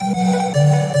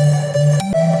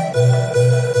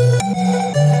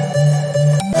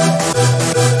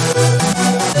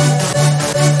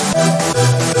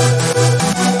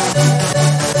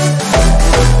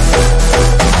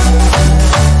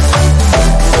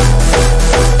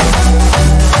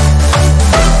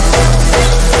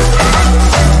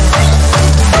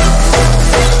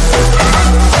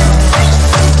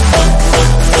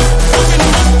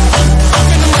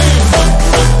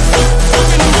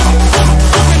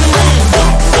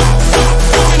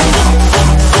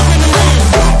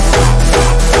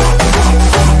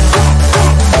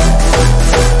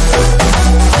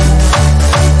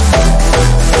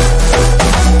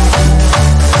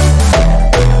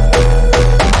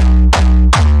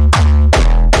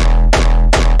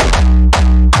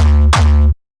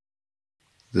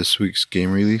This week's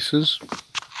game releases: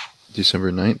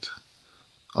 December 9th,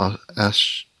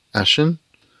 Ashen,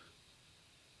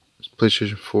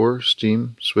 PlayStation 4,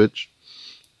 Steam, Switch,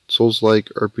 Souls-like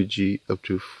RPG up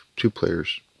to 2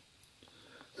 players.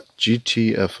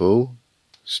 GTFO,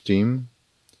 Steam,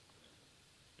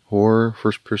 horror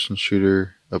first-person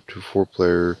shooter up to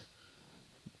 4-player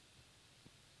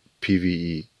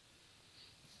PvE.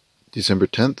 December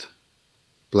 10th,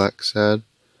 Black Sad,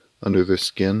 Under the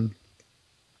Skin,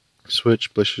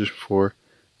 Switch, PlayStation 4,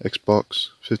 Xbox,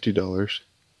 $50.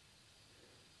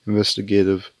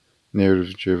 Investigative,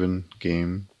 narrative-driven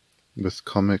game with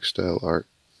comic-style art.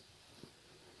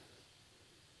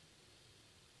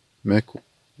 Mech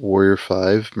Warrior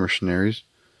 5 Mercenaries,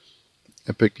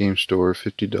 Epic Game Store,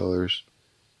 $50.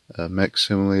 Mech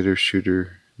simulator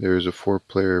shooter. There is a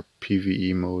 4-player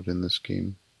PvE mode in this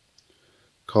game.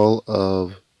 Call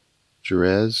of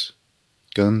Juarez,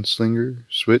 Gunslinger,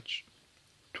 Switch,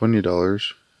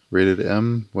 $20. Rated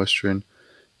M, Western,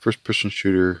 first-person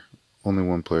shooter, only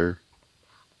 1 player.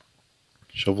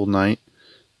 Shovel Knight,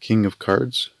 King of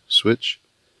Cards, Switch,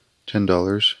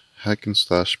 $10. Hack and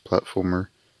slash platformer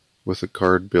with a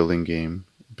card building game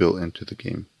built into the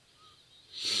game.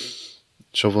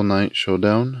 Shovel Knight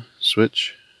Showdown,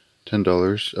 Switch,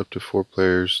 $10, up to 4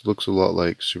 players, looks a lot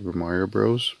like Super Mario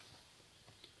Bros.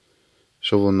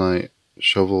 Shovel Knight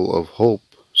Shovel of Hope,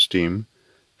 Steam,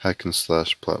 hack and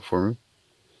slash platformer.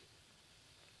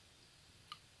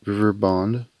 River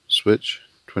Bond, Switch,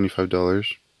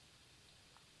 $25,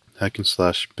 hack and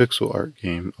slash pixel art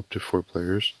game up to 4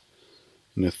 players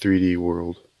in a 3D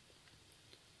world.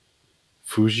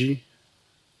 Fuji,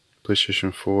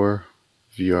 PlayStation 4,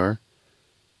 VR,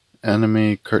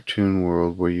 anime cartoon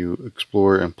world where you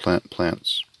explore and plant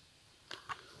plants.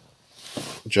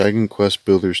 Dragon Quest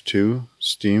Builders 2,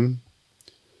 Steam,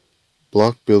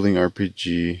 block building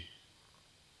RPG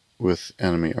with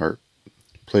anime art.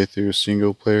 Play through a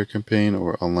single player campaign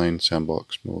or online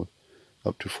sandbox mode,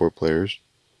 up to 4 players.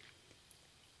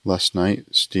 Last Night,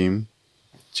 Steam,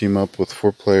 team up with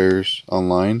 4 players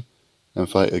online and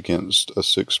fight against a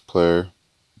 6th player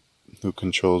who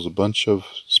controls a bunch of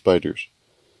spiders.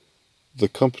 The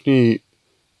company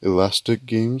Elastic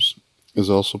Games is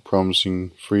also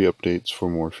promising free updates for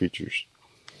more features.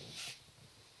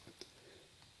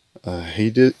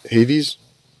 Hades,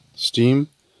 Steam,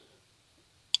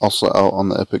 also out on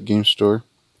the Epic Game Store,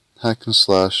 hack and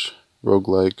slash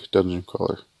roguelike dungeon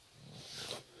crawler.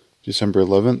 December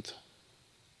 11th,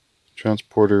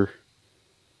 Transport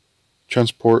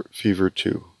Fever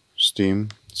 2, Steam,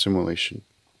 simulation.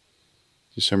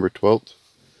 December 12th,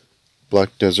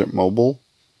 Black Desert Mobile,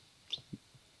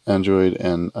 Android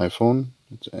and iPhone,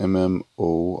 it's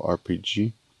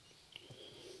MMORPG.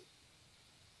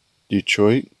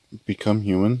 Detroit Become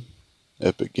Human,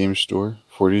 Epic Game Store,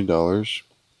 $40,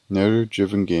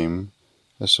 narrative-driven game,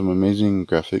 has some amazing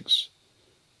graphics.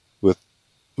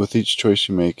 With each choice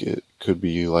you make, it could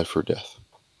be life or death.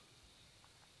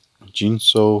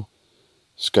 Jinso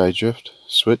Skydrift,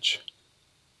 Switch,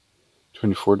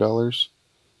 $24,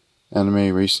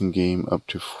 anime racing game up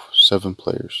to 7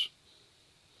 players.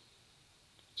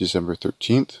 December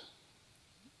 13th,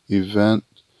 Event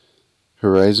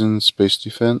Horizon Space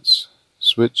Defense,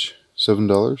 Switch,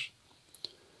 $7.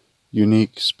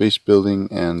 Unique space building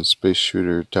and space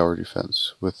shooter tower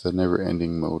defense with a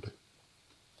never-ending mode.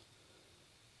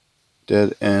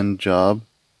 Dead End Job,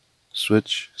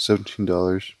 Switch,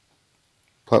 $17.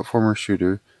 Platformer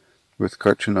shooter with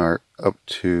cartoon art up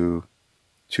to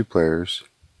 2 players,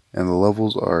 and the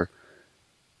levels are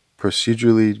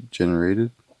procedurally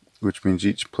generated, which means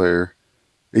each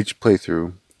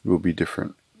playthrough will be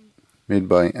different. Made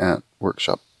by Ant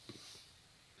Workshop.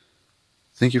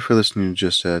 Thank you for listening to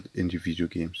Just Add Indie Video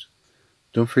Games.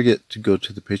 Don't forget to go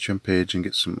to the Patreon page and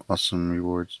get some awesome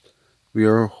rewards. We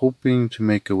are hoping to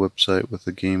make a website with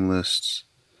the game lists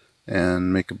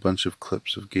and make a bunch of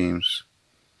clips of games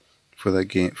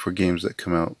for games that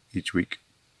come out each week.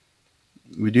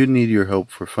 We do need your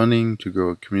help for funding to grow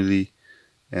a community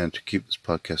and to keep this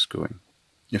podcast going.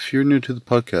 If you're new to the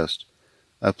podcast,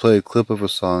 I play a clip of a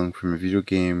song from a video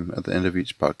game at the end of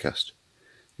each podcast.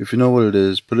 If you know what it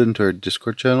is, put it into our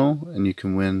Discord channel and you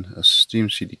can win a Steam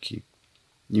CD key.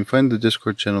 You can find the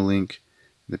Discord channel link,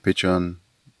 the Patreon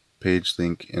page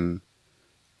link on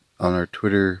our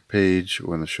Twitter page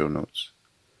or in the show notes.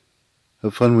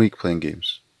 Have a fun week playing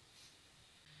games.